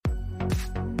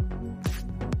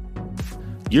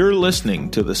You're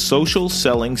listening to the Social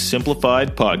Selling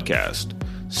Simplified podcast.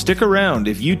 Stick around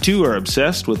if you too are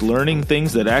obsessed with learning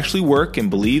things that actually work and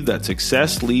believe that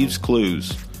success leaves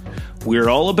clues. We're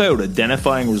all about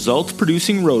identifying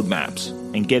results-producing roadmaps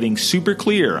and getting super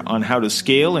clear on how to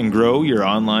scale and grow your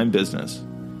online business.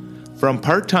 From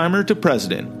part-timer to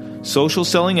president, social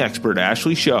selling expert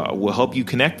Ashley Shaw will help you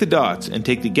connect the dots and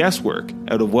take the guesswork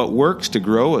out of what works to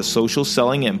grow a social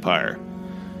selling empire.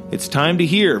 It's time to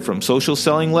hear from social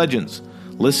selling legends,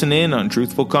 listen in on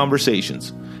truthful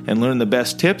conversations, and learn the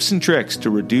best tips and tricks to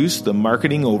reduce the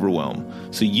marketing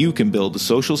overwhelm so you can build the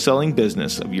social selling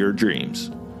business of your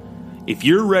dreams. If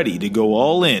you're ready to go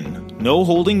all in, no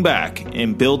holding back,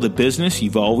 and build the business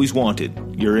you've always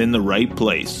wanted, you're in the right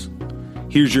place.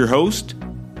 Here's your host,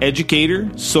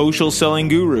 educator, social selling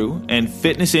guru, and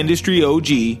fitness industry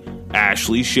OG,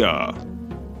 Ashley Shaw.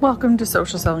 Welcome to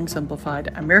Social Selling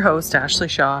Simplified. I'm your host, Ashley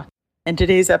Shaw, and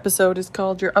today's episode is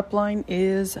called Your Upline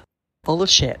is Full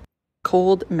of Shit.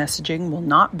 Cold messaging will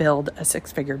not build a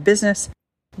six-figure business.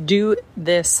 Do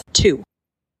this too.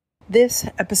 This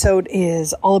episode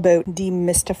is all about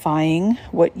demystifying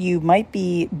what you might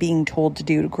be being told to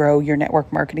do to grow your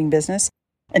network marketing business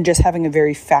and just having a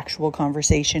very factual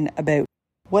conversation about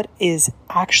what is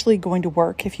actually going to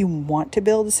work if you want to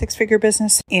build a six-figure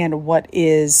business and what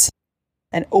is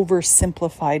an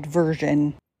oversimplified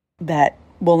version that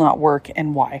will not work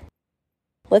and why.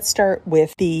 Let's start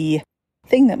with the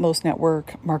thing that most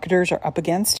network marketers are up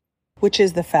against, which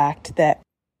is the fact that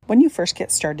when you first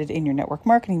get started in your network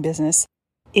marketing business,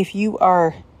 if you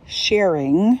are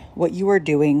sharing what you are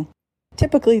doing,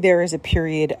 typically there is a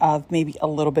period of maybe a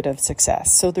little bit of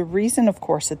success. So the reason, of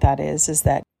course, that is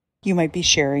that you might be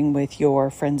sharing with your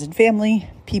friends and family,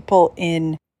 people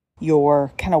in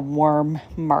your kind of warm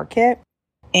market,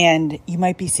 and you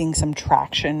might be seeing some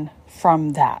traction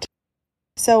from that.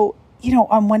 So,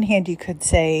 on one hand, you could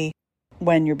say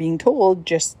when you're being told,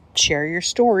 just share your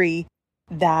story,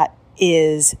 that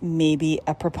is maybe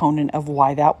a proponent of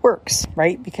why that works,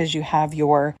 right? Because you have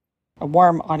a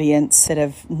warm audience that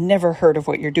have never heard of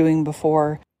what you're doing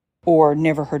before or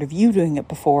never heard of you doing it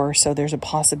before. So there's a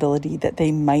possibility that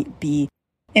they might be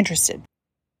interested.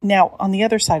 Now, on the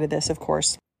other side of this, of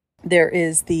course, there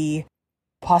is the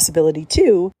possibility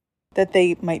too that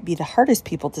they might be the hardest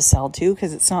people to sell to,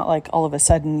 because it's not like all of a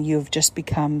sudden you've just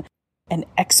become an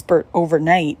expert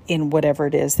overnight in whatever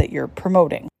it is that you're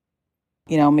promoting.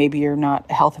 Maybe you're not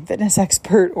a health and fitness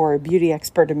expert or a beauty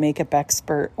expert, a makeup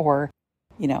expert, or,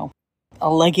 a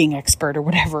legging expert or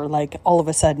whatever. Like all of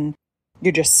a sudden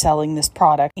you're just selling this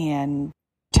product and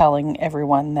telling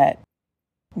everyone that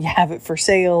you have it for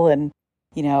sale and,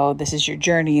 this is your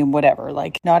journey and whatever.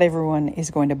 Like not everyone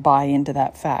is going to buy into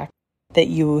that fact that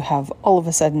you have all of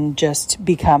a sudden just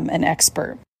become an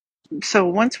expert. So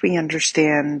once we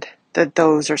understand that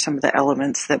those are some of the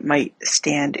elements that might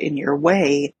stand in your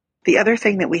way, the other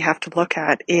thing that we have to look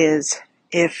at is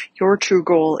if your true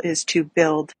goal is to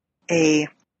build a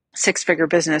six-figure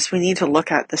business, we need to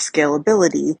look at the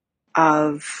scalability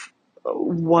of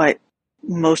what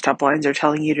most uplines are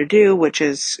telling you to do, which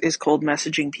is cold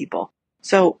messaging people.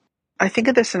 So I think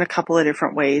of this in a couple of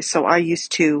different ways. So I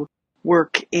used to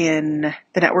work in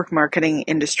the network marketing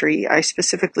industry. I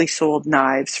specifically sold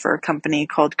knives for a company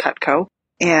called Cutco,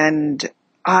 and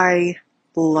I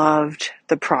loved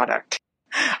the product.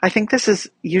 I think this is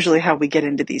usually how we get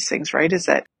into these things, right? Is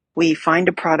that we find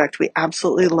a product we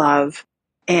absolutely love.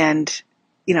 And,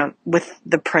 with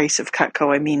the price of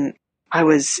Cutco, I mean, I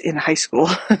was in high school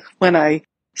when I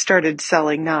started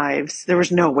selling knives. There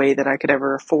was no way that I could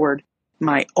ever afford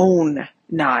my own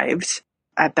knives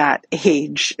at that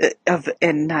age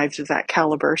and knives of that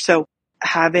caliber. So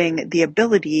having the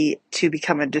ability to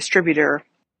become a distributor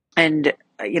and,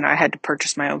 I had to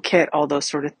purchase my own kit, all those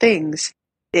sort of things.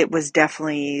 It was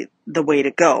definitely the way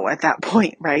to go at that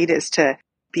point, right? Is to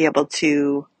be able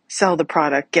to sell the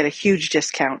product, get a huge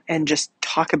discount, and just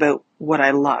talk about what I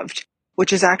loved,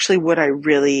 which is actually what I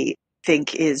really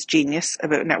think is genius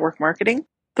about network marketing.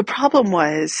 The problem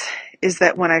is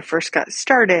that when I first got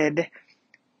started,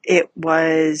 it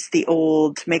was the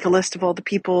old make a list of all the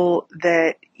people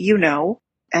that you know,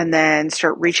 and then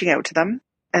start reaching out to them.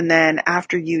 And then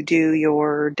after you do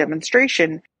your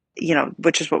demonstration,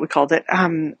 which is what we called it,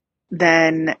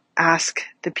 then ask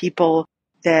the people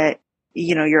that,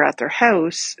 you're at their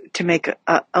house to make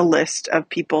a list of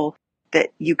people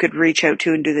that you could reach out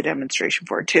to and do the demonstration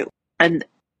for too. And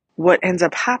what ends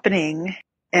up happening,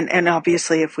 and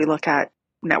obviously if we look at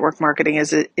network marketing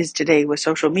as it is today with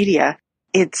social media,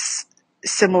 it's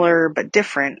similar but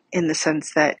different in the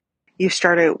sense that you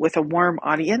start out with a warm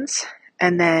audience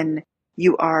and then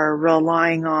you are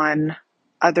relying on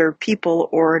other people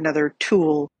or another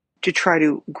tool to try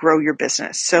to grow your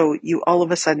business. So you all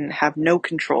of a sudden have no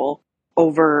control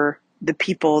over the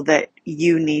people that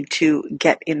you need to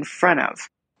get in front of.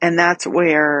 And that's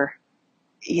where,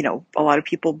 a lot of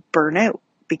people burn out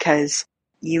because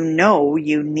you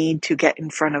need to get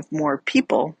in front of more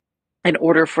people in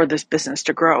order for this business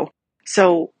to grow.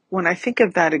 So when I think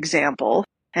of that example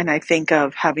and I think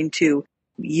of having to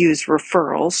use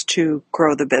referrals to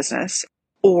grow the business,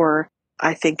 or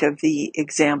I think of the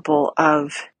example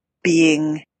of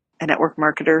being a network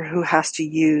marketer who has to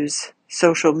use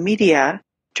social media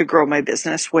to grow my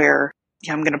business, where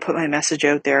I'm going to put my message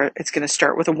out there. It's going to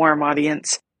start with a warm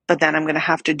audience, but then I'm going to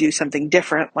have to do something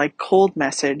different like cold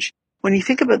message. When you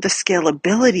think about the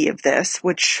scalability of this,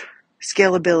 which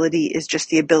scalability is just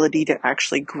the ability to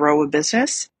actually grow a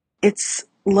business, it's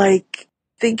like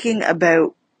thinking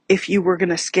about if you were going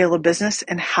to scale a business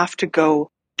and have to go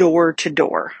door to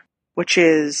door, which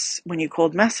is when you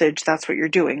cold message, that's what you're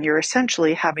doing. You're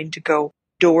essentially having to go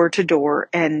door to door,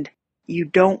 and you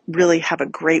don't really have a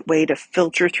great way to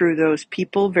filter through those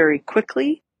people very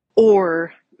quickly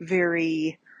or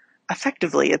very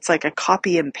effectively. It's like a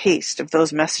copy and paste of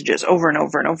those messages over and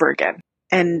over and over again.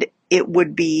 And it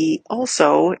would be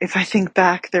also, if I think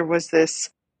back, there was this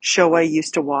show I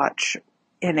used to watch,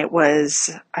 and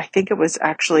I think it was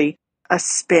actually a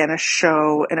Spanish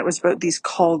show, and it was about these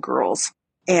call girls.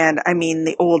 And I mean,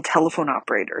 the old telephone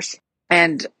operators.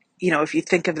 And, if you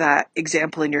think of that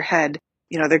example in your head,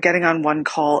 they're getting on one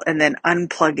call and then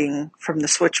unplugging from the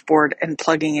switchboard and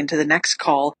plugging into the next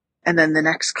call, and then the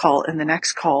next call and the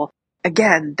next call.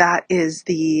 Again, that is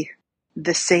the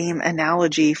same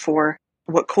analogy for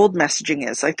what cold messaging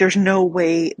is. Like, there's no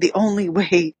way, the only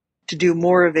way to do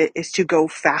more of it is to go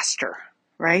faster,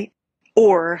 right?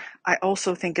 Or I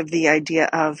also think of the idea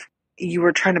of you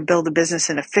were trying to build a business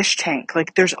in a fish tank.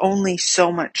 Like, there's only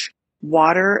so much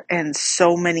water and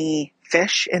so many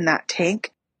fish in that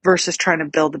tank versus trying to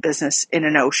build a business in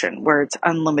an ocean where it's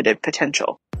unlimited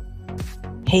potential.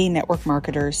 Hey, network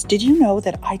marketers, did you know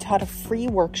that I taught a free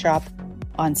workshop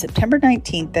on September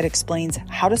 19th that explains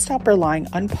how to stop relying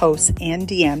on posts and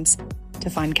DMs to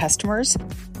find customers?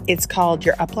 It's called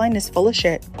Your Upline is Full of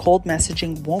Shit. Cold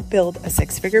Messaging Won't Build a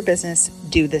Six-Figure Business.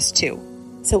 Do this too.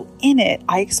 So in it,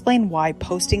 I explain why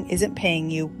posting isn't paying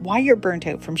you, why you're burnt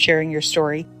out from sharing your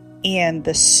story, and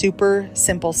the super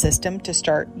simple system to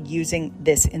start using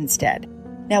this instead.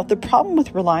 Now, the problem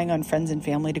with relying on friends and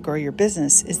family to grow your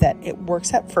business is that it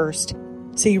works at first,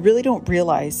 so you really don't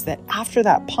realize that after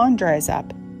that pond dries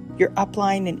up, your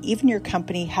upline and even your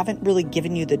company haven't really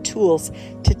given you the tools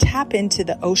to tap into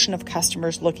the ocean of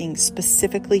customers looking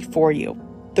specifically for you.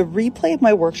 The replay of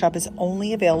my workshop is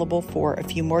only available for a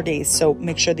few more days, so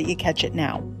make sure that you catch it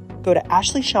now. Go to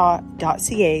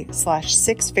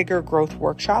ashleyshaw.ca/six-figure growth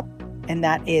workshop, and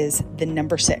that is the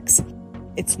number 6.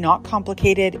 It's not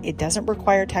complicated, it doesn't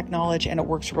require tech knowledge, and it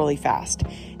works really fast.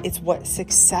 It's what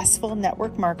successful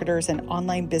network marketers and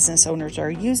online business owners are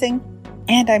using,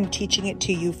 and I'm teaching it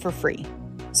to you for free.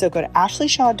 So go to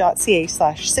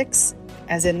ashleyshaw.ca/6,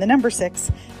 as in the number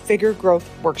 6, figure growth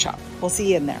workshop. We'll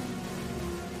see you in there.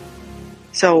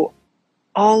 So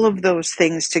all of those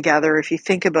things together, if you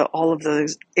think about all of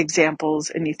those examples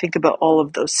and you think about all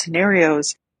of those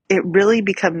scenarios, it really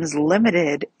becomes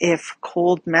limited if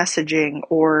cold messaging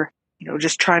or,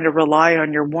 just trying to rely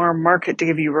on your warm market to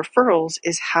give you referrals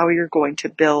is how you're going to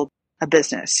build a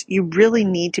business. You really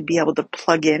need to be able to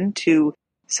plug into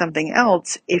something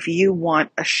else if you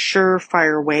want a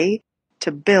surefire way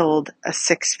to build a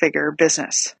 6-figure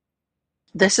business.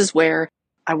 This is where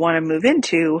I want to move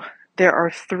into. There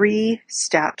are 3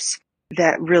 steps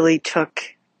that really took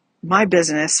my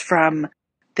business from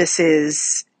this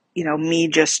is, me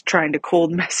just trying to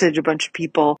cold message a bunch of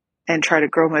people and try to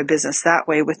grow my business that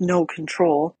way with no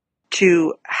control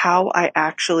to how I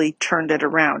actually turned it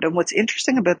around. And what's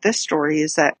interesting about this story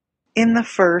is that in the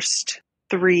first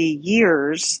 3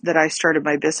 years that I started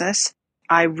my business,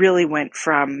 I really went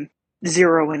from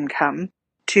zero income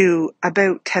to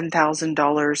about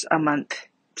 $10,000 a month,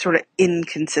 sort of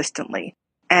inconsistently.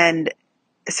 And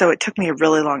so it took me a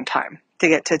really long time to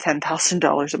get to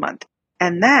 $10,000 a month.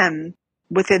 And then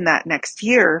within that next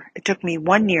year, it took me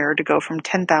 1 year to go from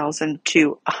 $10,000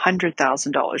 to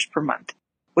 $100,000 per month,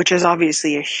 which is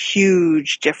obviously a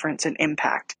huge difference in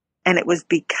impact. And it was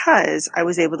because I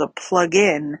was able to plug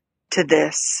in to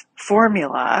this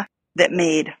formula that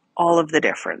made all of the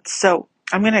difference. So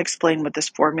I'm going to explain what this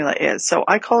formula is. So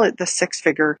I call it the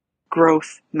 6-figure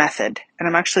growth method. And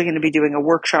I'm actually going to be doing a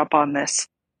workshop on this.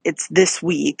 It's this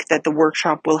week that the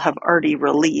workshop will have already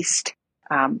released,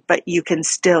 but you can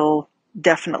still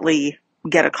definitely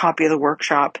get a copy of the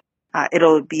workshop,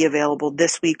 it'll be available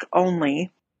this week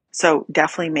only. So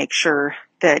definitely make sure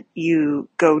that you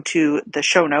go to the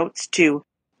show notes to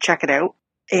check it out.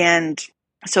 And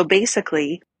so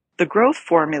basically, the growth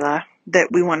formula that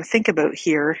we want to think about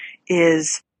here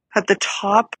is at the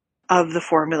top of the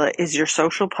formula is your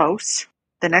social posts.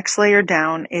 The next layer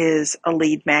down is a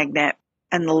lead magnet,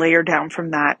 and the layer down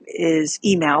from that is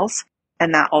emails,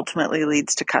 and that ultimately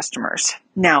leads to customers.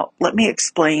 Now, let me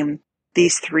explain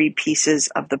these three pieces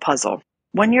of the puzzle.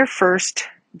 When you're first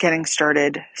getting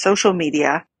started, social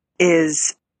media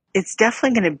it's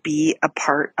definitely going to be a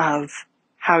part of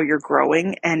how you're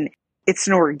growing, and it's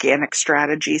an organic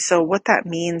strategy. So what that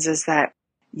means is that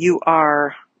you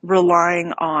are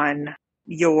relying on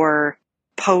your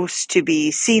posts to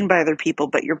be seen by other people,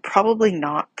 but you're probably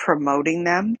not promoting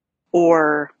them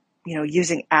or,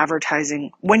 using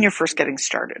advertising when you're first getting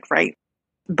started, right?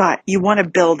 But you want to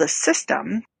build a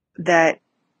system that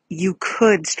you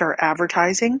could start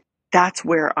advertising. That's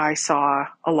where I saw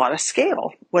a lot of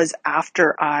scale, was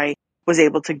after I was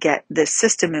able to get this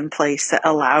system in place that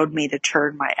allowed me to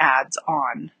turn my ads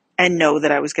on and know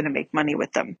that I was going to make money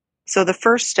with them. So the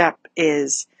first step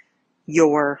is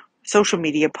your social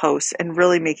media posts and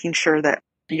really making sure that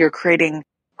you're creating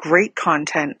great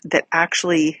content that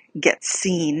actually gets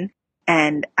seen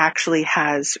and actually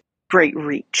has great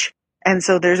reach. And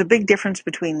so there's a big difference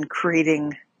between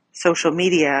creating social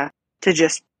media to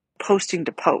just posting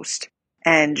to post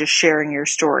and just sharing your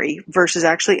story versus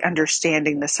actually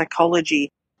understanding the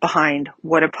psychology behind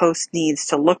what a post needs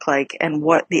to look like and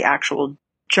what the actual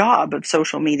job of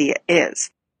social media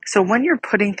is. So when you're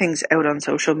putting things out on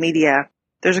social media,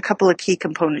 there's a couple of key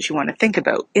components you want to think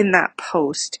about. In that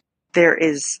post, there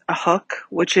is a hook,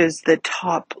 which is the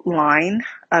top line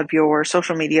of your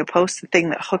social media post, the thing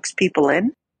that hooks people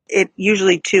in. It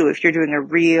usually too, if you're doing a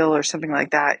reel or something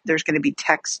like that, there's going to be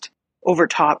text over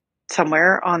top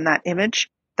somewhere on that image.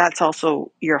 That's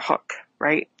also your hook,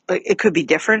 right? It could be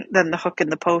different than the hook in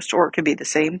the post, or it could be the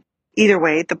same. Either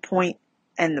way, the point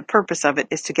and the purpose of it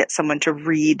is to get someone to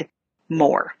read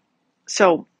more.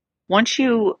 So once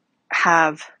you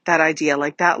have that idea,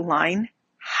 like that line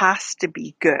has to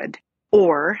be good,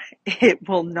 or it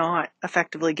will not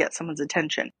effectively get someone's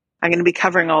attention. I'm going to be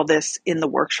covering all this in the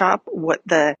workshop, what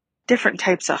the different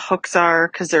types of hooks are,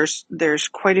 because there's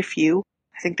quite a few.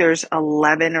 I think there's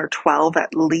 11 or 12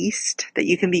 at least that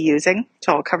you can be using.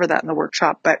 So I'll cover that in the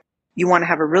workshop, but you want to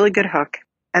have a really good hook.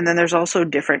 And then there's also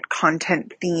different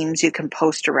content themes you can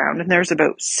post around. And there's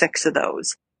about 6 of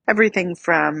those. Everything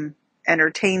from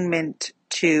entertainment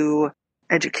to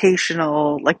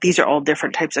educational, like these are all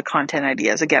different types of content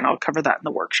ideas. Again, I'll cover that in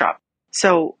the workshop.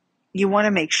 So you want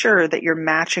to make sure that you're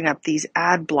matching up these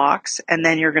ad blocks, and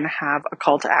then you're going to have a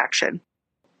call to action.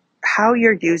 How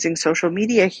you're using social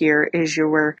media here is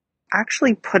you're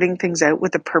actually putting things out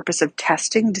with the purpose of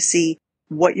testing to see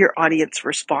what your audience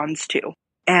responds to.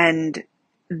 And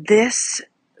this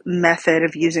method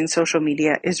of using social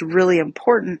media is really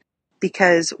important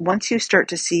because once you start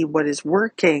to see what is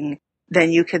working,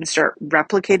 then you can start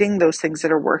replicating those things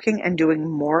that are working and doing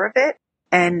more of it.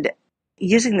 And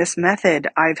using this method,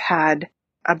 I've had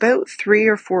about 3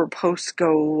 or 4 posts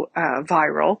go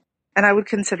viral. And I would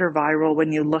consider viral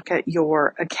when you look at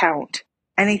your account,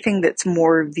 anything that's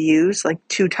more views, like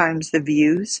 2 times the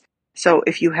views. So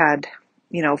if you had,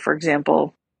 for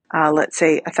example, let's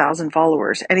say 1,000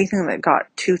 followers, anything that got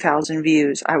 2,000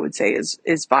 views, I would say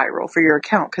is viral for your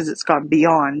account because it's gone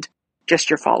beyond just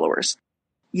your followers.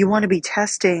 You want to be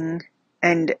testing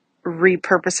and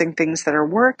repurposing things that are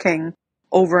working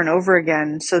over and over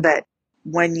again so that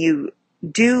when you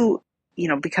do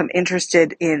become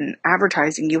interested in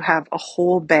advertising, you have a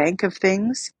whole bank of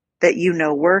things that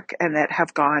work and that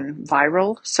have gone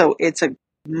viral. So it's a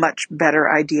much better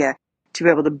idea to be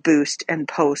able to boost and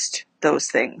post those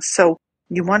things. So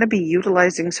you want to be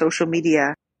utilizing social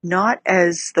media not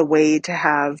as the way to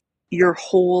have your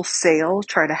whole sale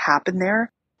try to happen there.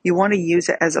 You want to use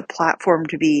it as a platform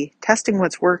to be testing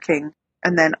what's working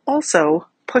and then also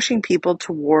pushing people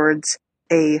towards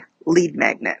a lead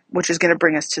magnet, which is going to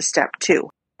bring us to step 2.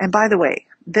 And by the way,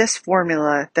 this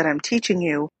formula that I'm teaching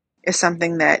you is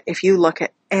something that if you look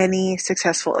at any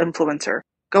successful influencer,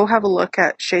 go have a look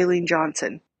at Shailene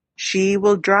Johnson. She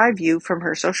will drive you from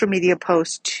her social media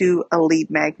post to a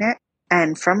lead magnet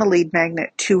and from a lead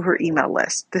magnet to her email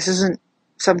list. This isn't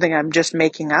something I'm just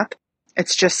making up.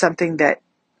 It's just something that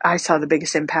I saw the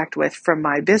biggest impact with from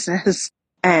my business.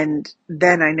 And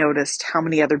then I noticed how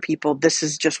many other people, this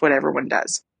is just what everyone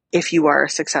does if you are a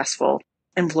successful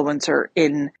influencer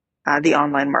in the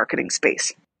online marketing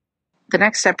space. The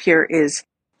next step here is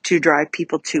to drive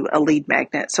people to a lead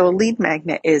magnet. So a lead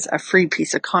magnet is a free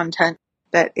piece of content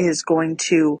that is going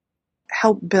to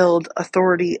help build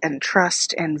authority and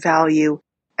trust and value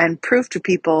and prove to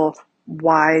people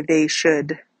why they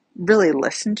should really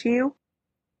listen to you.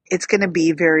 It's going to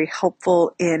be very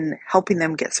helpful in helping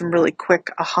them get some really quick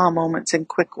aha moments and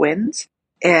quick wins.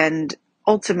 And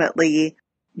ultimately,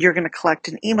 you're going to collect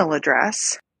an email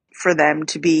address for them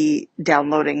to be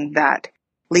downloading that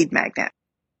lead magnet.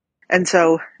 And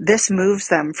so this moves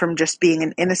them from just being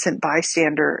an innocent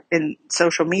bystander in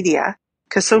social media,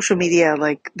 because social media,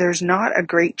 like, there's not a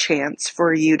great chance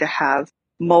for you to have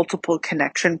multiple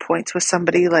connection points with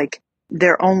somebody. Like,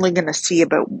 they're only going to see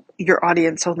your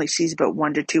audience only sees about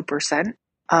 1% to 2%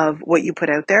 of what you put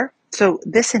out there. So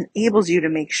this enables you to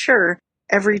make sure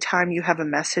every time you have a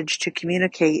message to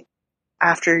communicate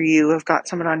after you have got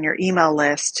someone on your email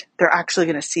list, they're actually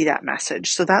going to see that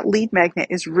message. So that lead magnet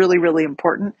is really, really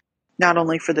important, not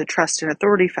only for the trust and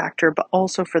authority factor, but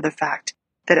also for the fact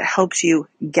that it helps you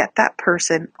get that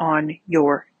person on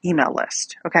your email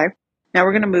list. Okay. Now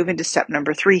we're going to move into step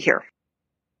number 3 here.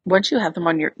 Once you have them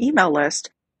on your email list,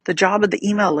 the job of the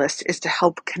email list is to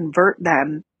help convert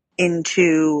them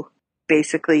into,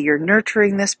 basically, you're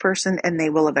nurturing this person and they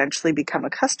will eventually become a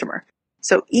customer.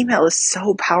 So email is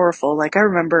so powerful. Like, I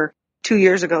remember 2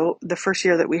 years ago, the first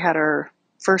year that we had our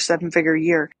first 7-figure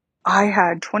year, I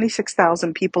had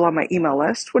 26,000 people on my email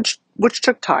list, which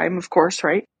took time, of course,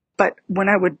 right? But when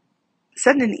I would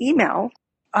send an email,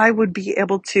 I would be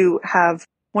able to have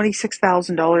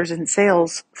 $26,000 in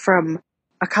sales from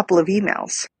a couple of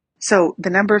emails. So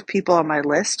the number of people on my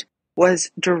list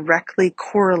was directly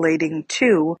correlating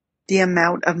to the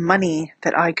amount of money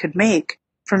that I could make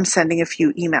from sending a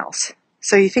few emails.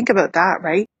 So you think about that,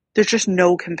 right? There's just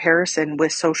no comparison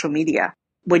with social media.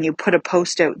 When you put a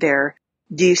post out there,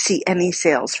 do you see any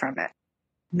sales from it?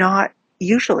 Not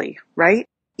usually, right?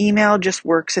 Email just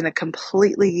works in a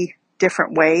completely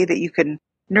different way that you can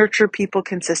nurture people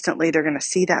consistently. They're going to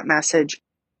see that message.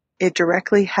 It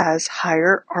directly has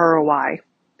higher ROI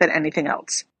than anything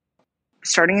else.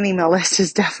 Starting an email list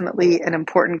is definitely an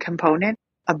important component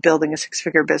of building a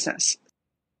 6-figure business.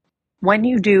 When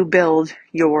you do build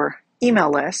your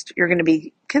email list, you're going to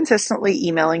be consistently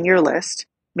emailing your list.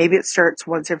 Maybe it starts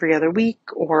once every other week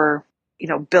or,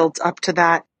 builds up to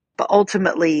that. But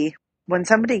ultimately, when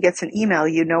somebody gets an email,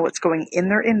 you know it's going in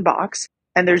their inbox,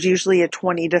 and there's usually a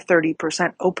 20 to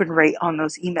 30% open rate on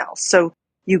those emails. So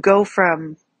you go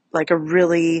from like a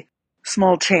really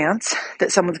small chance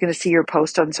that someone's going to see your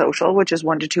post on social, which is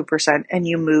 1% to 2%, and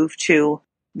you move to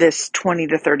this 20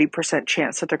 to 30%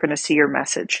 chance that they're going to see your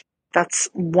message. That's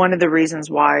one of the reasons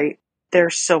why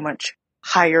there's so much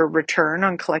higher return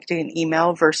on collecting an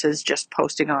email versus just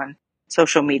posting on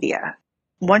social media.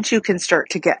 Once you can start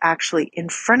to get actually in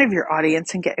front of your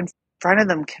audience and get in front of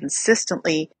them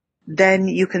consistently, then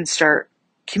you can start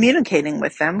communicating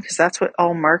with them, because that's what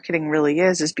all marketing really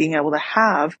is being able to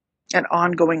have an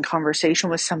ongoing conversation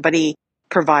with somebody,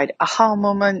 provide aha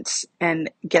moments,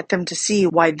 and get them to see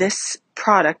why this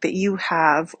product that you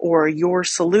have or your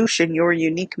solution, your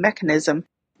unique mechanism,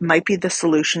 might be the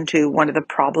solution to one of the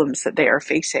problems that they are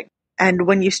facing. And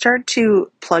when you start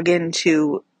to plug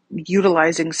into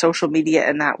utilizing social media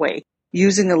in that way,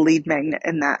 using a lead magnet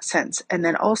in that sense, and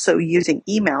then also using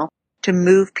email to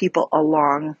move people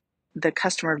along the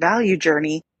customer value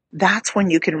journey, that's when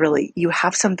you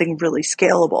have something really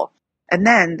scalable. And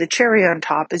then the cherry on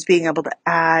top is being able to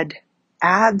add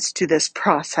ads to this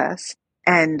process.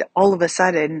 And all of a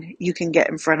sudden you can get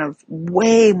in front of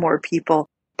way more people,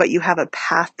 but you have a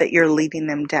path that you're leading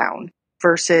them down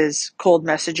versus cold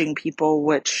messaging people,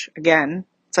 which again,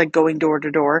 it's like going door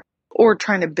to door, or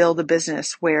trying to build a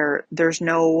business where there's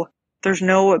no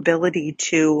ability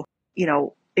to,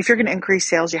 if you're going to increase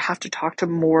sales, you have to talk to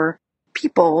more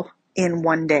people in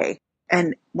one day.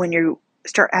 And when you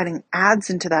start adding ads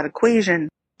into that equation,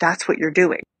 that's what you're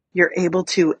doing. You're able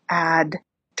to add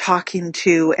talking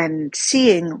to and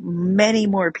seeing many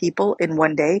more people in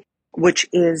one day, which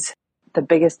is the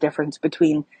biggest difference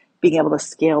between being able to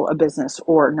scale a business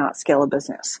or not scale a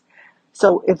business.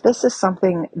 So if this is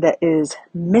something that is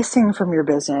missing from your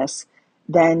business,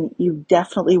 then you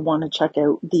definitely want to check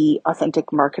out the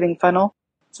Authentic Marketing Funnel.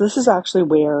 So this is actually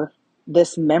where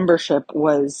this membership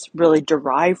was really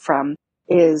derived from,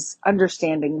 is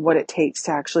understanding what it takes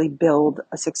to actually build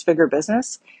a 6-figure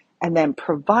business, and then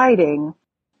providing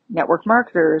network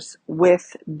marketers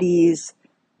with these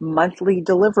monthly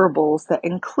deliverables that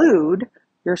include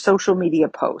your social media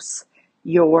posts,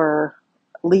 your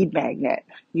lead magnet,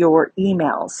 your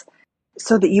emails,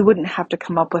 so that you wouldn't have to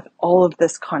come up with all of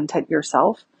this content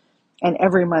yourself. And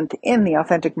every month in the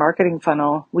Authentic Marketing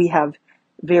Funnel, we have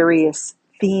various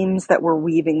themes that we're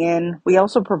weaving in. We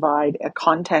also provide a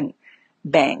content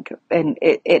bank, and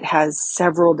it has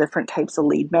several different types of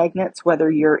lead magnets, whether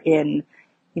you're in,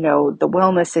 the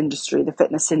wellness industry, the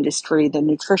fitness industry, the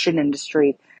nutrition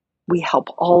industry. We help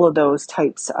all of those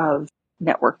types of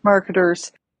network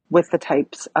marketers with the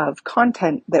types of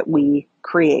content that we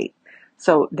create.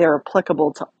 So they're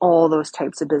applicable to all those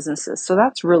types of businesses. So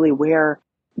that's really where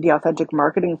the Authentic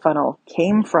Marketing Funnel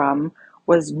came from,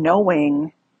 was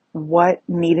knowing what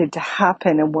needed to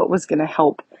happen and what was going to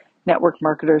help network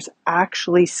marketers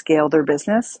actually scale their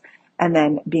business, and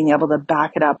then being able to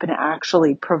back it up and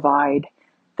actually provide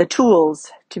the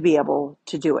tools to be able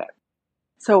to do it.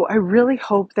 So I really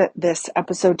hope that this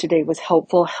episode today was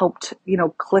helpful, helped,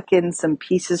 click in some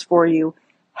pieces for you,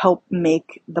 help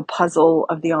make the puzzle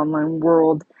of the online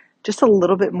world just a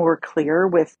little bit more clear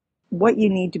with what you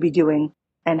need to be doing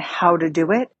and how to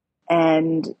do it.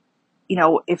 And,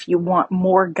 if you want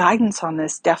more guidance on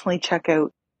this, definitely check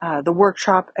out the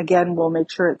workshop. Again, we'll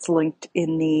make sure it's linked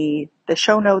in the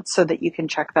show notes so that you can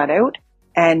check that out.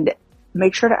 And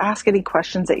make sure to ask any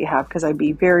questions that you have, because I'd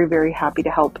be very, very happy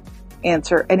to help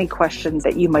answer any questions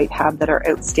that you might have that are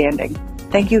outstanding.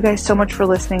 Thank you guys so much for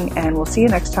listening, and we'll see you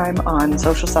next time on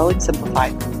Social Selling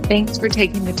Simplified. Thanks for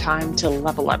taking the time to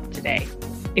level up today.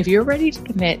 If you're ready to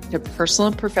commit to personal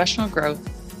and professional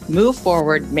growth, move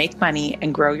forward, make money,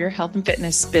 and grow your health and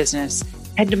fitness business,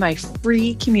 head to my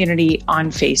free community on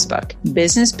Facebook,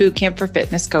 Business Bootcamp for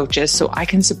Fitness Coaches, so I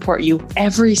can support you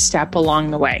every step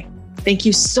along the way. Thank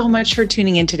you so much for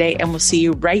tuning in today, and we'll see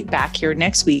you right back here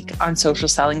next week on Social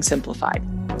Selling Simplified.